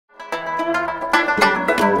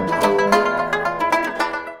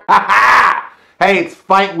Hey, it's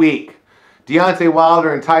fight week. Deontay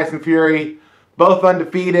Wilder and Tyson Fury, both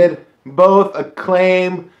undefeated, both a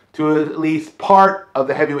claim to at least part of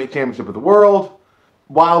the heavyweight championship of the world.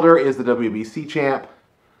 Wilder is the WBC champ.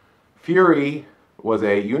 Fury was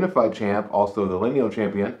a unified champ, also the lineal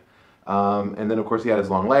champion. And then, of course, he had his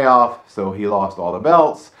long layoff, so he lost all the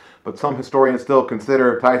belts. But some historians still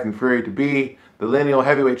consider Tyson Fury to be the lineal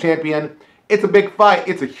heavyweight champion. It's a big fight.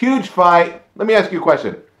 It's a huge fight. Let me ask you a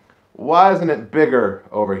question. Why isn't it bigger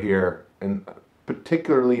over here, and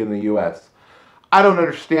particularly in the U.S.? I don't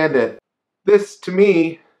understand it. This, to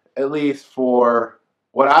me, at least for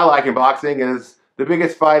what I like in boxing, is the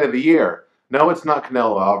biggest fight of the year. No, it's not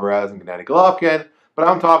Canelo Alvarez and Gennady Golovkin, but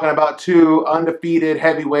I'm talking about two undefeated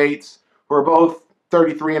heavyweights who are both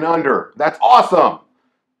 33 and under. That's awesome.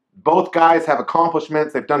 Both guys have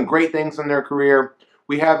accomplishments. They've done great things in their career.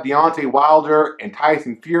 We have Deontay Wilder and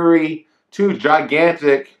Tyson Fury, two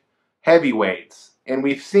gigantic heavyweights. And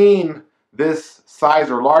we've seen this size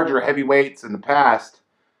or larger heavyweights in the past,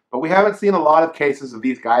 but we haven't seen a lot of cases of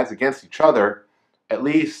these guys against each other, at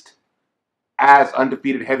least as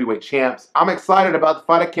undefeated heavyweight champs. I'm excited about the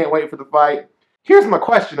fight. I can't wait for the fight. Here's my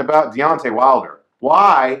question about Deontay Wilder.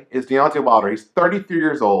 Why is Deontay Wilder, he's 33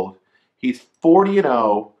 years old, he's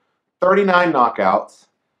 40-0, 39 knockouts,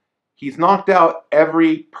 he's knocked out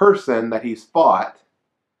every person that he's fought,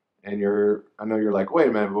 and I know you're like, wait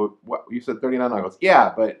a minute, what, you said 39 knockouts?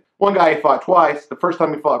 Yeah, but one guy he fought twice. The first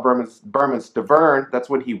time he fought Berman Stavern,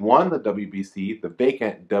 that's when he won the WBC, the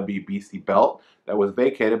vacant WBC belt that was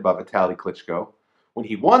vacated by Vitaly Klitschko. When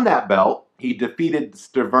he won that belt, he defeated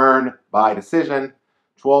Stavern by decision,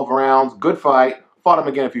 12 rounds, good fight, fought him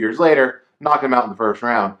again a few years later, knocked him out in the first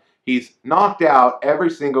round. He's knocked out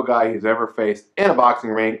every single guy he's ever faced in a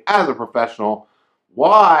boxing ring as a professional.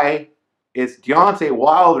 Why is Deontay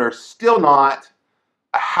Wilder still not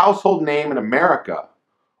a household name in America?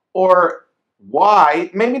 Or why,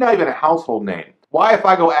 maybe not even a household name, why if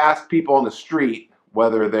I go ask people on the street,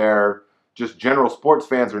 whether they're just general sports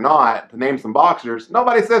fans or not, to name some boxers,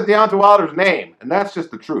 nobody says Deontay Wilder's name, and that's just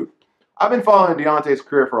the truth. I've been following Deontay's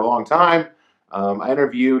career for a long time. I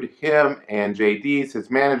interviewed him and JD's, his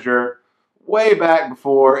manager, way back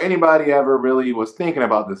before anybody ever really was thinking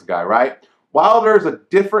about this guy, right? Wilder's a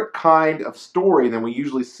different kind of story than we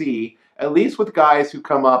usually see, at least with guys who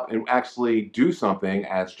come up and actually do something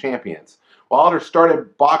as champions. Wilder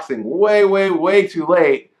started boxing way, way, way too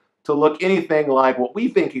late to look anything like what we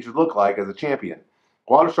think he should look like as a champion.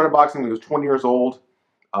 Wilder started boxing when he was 20 years old.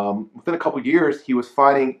 Within a couple years, he was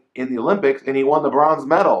fighting in the Olympics, and he won the bronze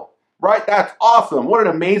medal. Right? That's awesome. What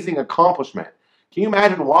an amazing accomplishment. Can you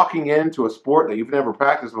imagine walking into a sport that you've never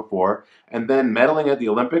practiced before and then medaling at the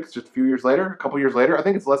Olympics just a few years later, a couple years later? I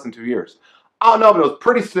think it's less than 2 years. I don't know, but it was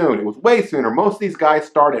pretty soon. It was way sooner. Most of these guys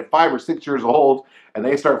start at 5 or 6 years old, and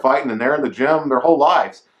they start fighting, and they're in the gym their whole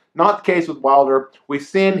lives. Not the case with Wilder. We've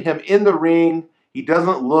seen him in the ring. He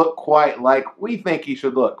doesn't look quite like we think he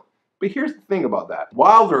should look. But here's the thing about that.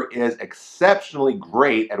 Wilder is exceptionally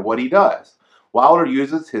great at what he does. Wilder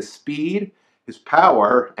uses his speed, his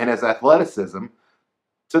power, and his athleticism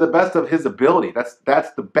to the best of his ability. That's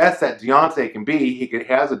the best that Deontay can be. He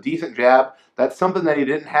has a decent jab. That's something that he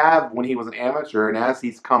didn't have when he was an amateur, and as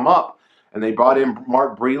he's come up, and they brought in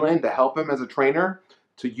Mark Breland to help him as a trainer,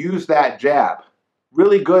 to use that jab.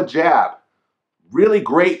 Really good jab. Really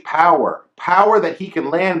great power. Power that he can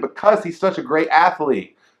land because he's such a great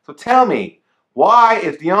athlete. So tell me, why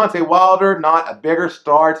is Deontay Wilder not a bigger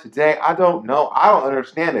star today? I don't know. I don't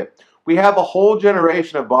understand it. We have a whole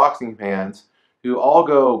generation of boxing fans who all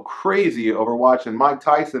go crazy over watching Mike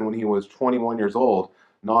Tyson when he was 21 years old,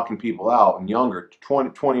 knocking people out, and younger,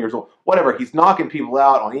 20 years old, whatever. He's knocking people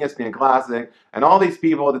out on ESPN Classic, and all these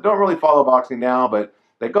people that don't really follow boxing now, but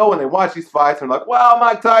they go and they watch these fights and they're like, wow,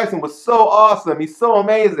 Mike Tyson was so awesome. He's so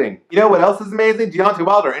amazing. You know what else is amazing? Deontay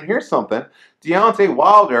Wilder. And here's something. Deontay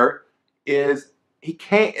Wilder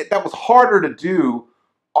that was harder to do,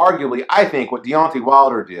 arguably, I think, what Deontay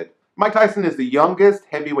Wilder did. Mike Tyson is the youngest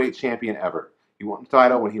heavyweight champion ever. He won the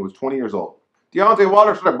title when he was 20 years old. Deontay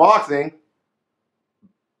Wilder started boxing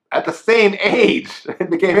at the same age and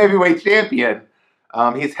became heavyweight champion.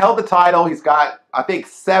 He's held the title. He's got, I think,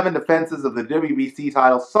 7 defenses of the WBC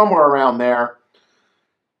title, somewhere around there.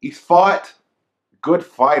 He's fought good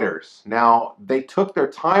fighters. Now, they took their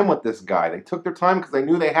time with this guy. They took their time because they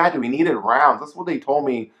knew they had to. He needed rounds. That's what they told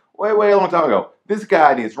me way a long time ago. This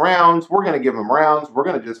guy needs rounds. We're going to give him rounds. We're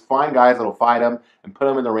going to just find guys that'll fight him and put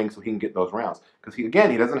him in the ring so he can get those rounds. Because, he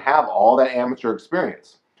doesn't have all that amateur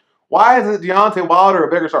experience. Why isn't Deontay Wilder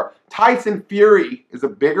a bigger star? Tyson Fury is a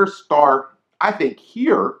bigger star, I think,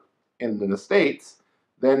 here in the States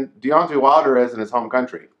than Deontay Wilder is in his home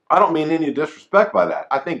country. I don't mean any disrespect by that.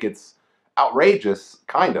 I think it's outrageous,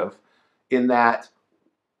 kind of, in that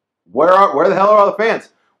where the hell are all the fans?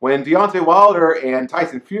 When Deontay Wilder and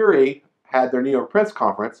Tyson Fury had their New York Press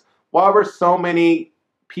conference, why were so many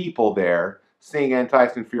people there singing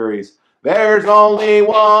Tyson Fury's "There's Only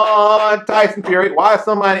One Tyson Fury"? Why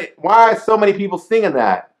so many people singing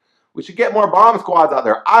that? We should get more bomb squads out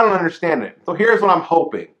there. I don't understand it. So here's what I'm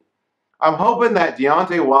hoping. I'm hoping that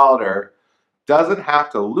Deontay Wilder doesn't have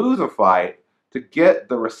to lose a fight to get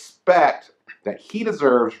the respect that he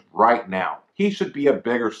deserves right now. He should be a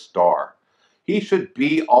bigger star. He should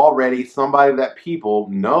be already somebody that people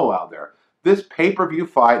know out there. This pay-per-view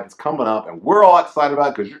fight that's coming up, and we're all excited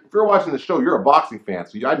about it, because if you're watching the show, you're a boxing fan,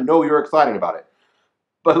 so I know you're excited about it.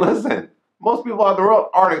 But listen, most people out in the world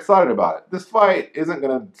aren't excited about it. This fight isn't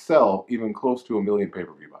going to sell even close to 1 million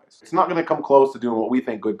pay-per-view buys. It's not going to come close to doing what we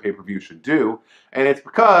think good pay-per-view should do, and it's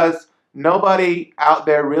because nobody out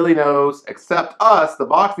there really knows, except us, the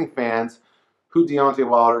boxing fans, who Deontay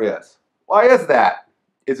Wilder is. Why is that?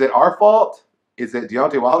 Is it our fault? Is it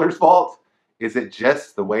Deontay Wilder's fault? Is it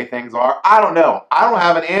just the way things are? I don't know. I don't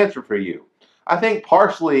have an answer for you. I think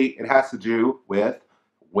partially it has to do with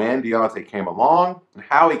when Deontay came along and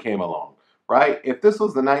how he came along, right? If this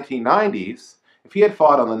was the 1990s, if he had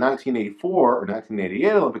fought on the 1984 or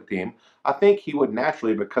 1988 Olympic team, I think he would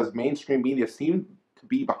naturally, because mainstream media seemed to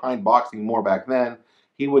be behind boxing more back then,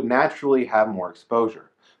 he would naturally have more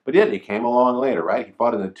exposure. But he came along later, right? He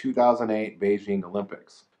fought in the 2008 Beijing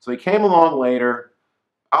Olympics. So he came along later.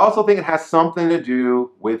 I also think it has something to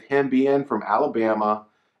do with him being from Alabama.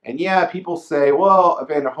 And yeah, people say, well,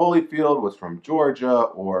 Evander Holyfield was from Georgia,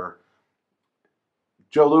 or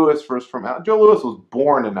Joe Louis was from... Joe Louis was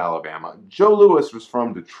born in Alabama. Joe Louis was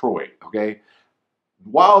from Detroit, okay?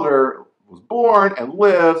 Wilder was born and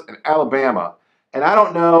lives in Alabama. And I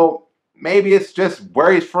don't know, maybe it's just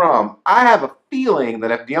where he's from. I have a feeling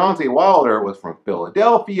that if Deontay Wilder was from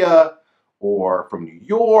Philadelphia or from New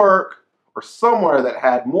York or somewhere that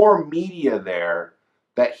had more media there,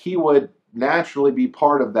 that he would naturally be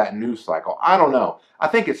part of that news cycle. I don't know. I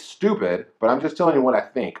think it's stupid, but I'm just telling you what I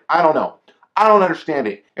think. I don't know. I don't understand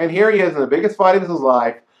it. And here he is in the biggest fight of his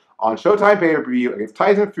life on Showtime pay-per-view against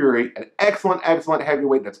Tyson Fury, an excellent, excellent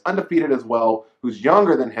heavyweight that's undefeated as well, who's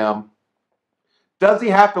younger than him. Does he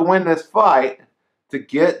have to win this fight to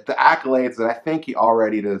get the accolades that I think he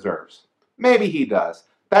already deserves? Maybe he does.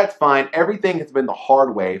 That's fine. Everything has been the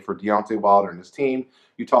hard way for Deontay Wilder and his team.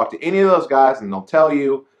 You talk to any of those guys and they'll tell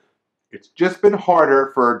you it's just been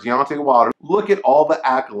harder for Deontay Wilder. Look at all the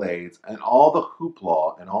accolades and all the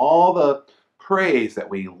hoopla and all the praise that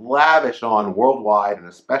we lavish on worldwide, and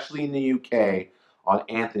especially in the UK, on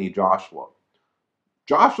Anthony Joshua.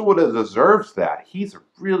 Joshua deserves that. He's a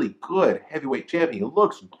really good heavyweight champion. He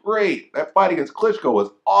looks great. That fight against Klitschko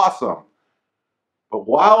was awesome. But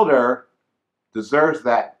Wilder deserves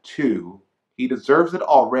that too. He deserves it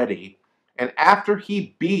already. And after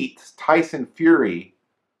he beats Tyson Fury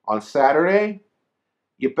on Saturday,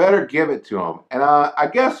 you better give it to him. And I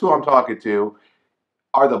guess who I'm talking to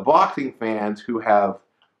are the boxing fans who have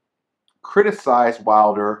criticized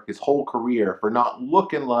Wilder his whole career for not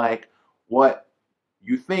looking like what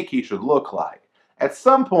you think he should look like. At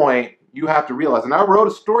some point, you have to realize, and I wrote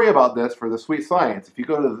a story about this for The Sweet Science. If you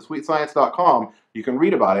go to thesweetscience.com, you can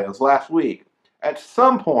read about it. It was last week. At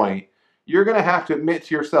some point, you're going to have to admit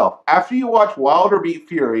to yourself, after you watch Wilder beat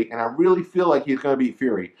Fury, and I really feel like he's going to beat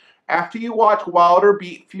Fury, after you watch Wilder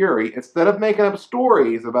beat Fury, instead of making up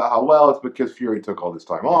stories about how, well, it's because Fury took all this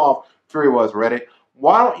time off, Fury was ready,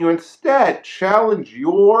 why don't you instead challenge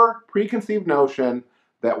your preconceived notion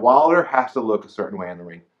that Wilder has to look a certain way in the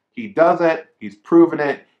ring? He doesn't. He's proven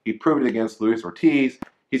it. He proved it against Luis Ortiz.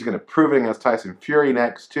 He's going to prove it against Tyson Fury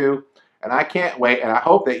next, too. And I can't wait, and I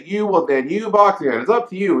hope that you will then, you boxing fans, it's up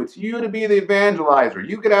to you. It's you to be the evangelizer.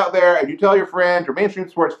 You get out there and you tell your friends, your mainstream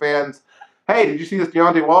sports fans, hey, did you see this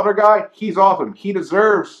Deontay Wilder guy? He's awesome. He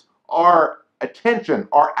deserves our attention,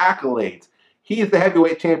 our accolades. He's the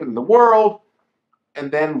heavyweight champion in the world.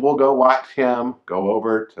 And then we'll go watch him go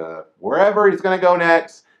over to wherever he's going to go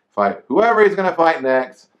next, fight whoever he's going to fight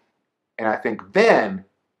next. And I think then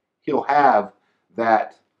he'll have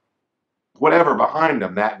that whatever behind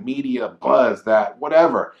him, that media buzz, that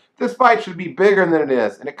whatever. This fight should be bigger than it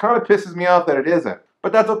is, and it kind of pisses me off that it isn't.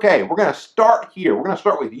 But that's okay. We're going to start here. We're going to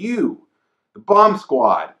start with you, the bomb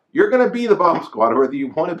squad. You're going to be the bomb squad whether you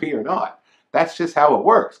want to be or not. That's just how it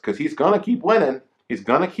works, because he's going to keep winning. He's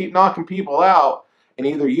going to keep knocking people out, and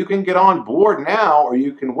either you can get on board now or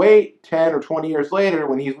you can wait 10 or 20 years later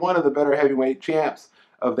when he's one of the better heavyweight champs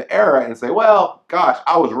of the era and say, well, gosh,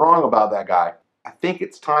 I was wrong about that guy. I think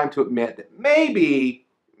it's time to admit that maybe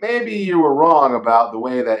you were wrong about the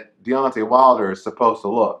way that Deontay Wilder is supposed to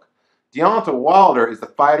look. Deontay Wilder is the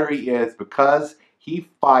fighter he is because he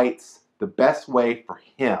fights the best way for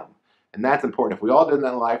him. And that's important. If we all did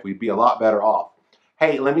that in life, we'd be a lot better off.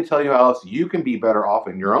 Hey, let me tell you how else you can be better off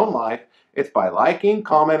in your own life. It's by liking,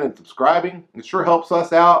 commenting, and subscribing. It sure helps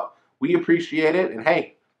us out. We appreciate it. And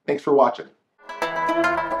hey, thanks for watching.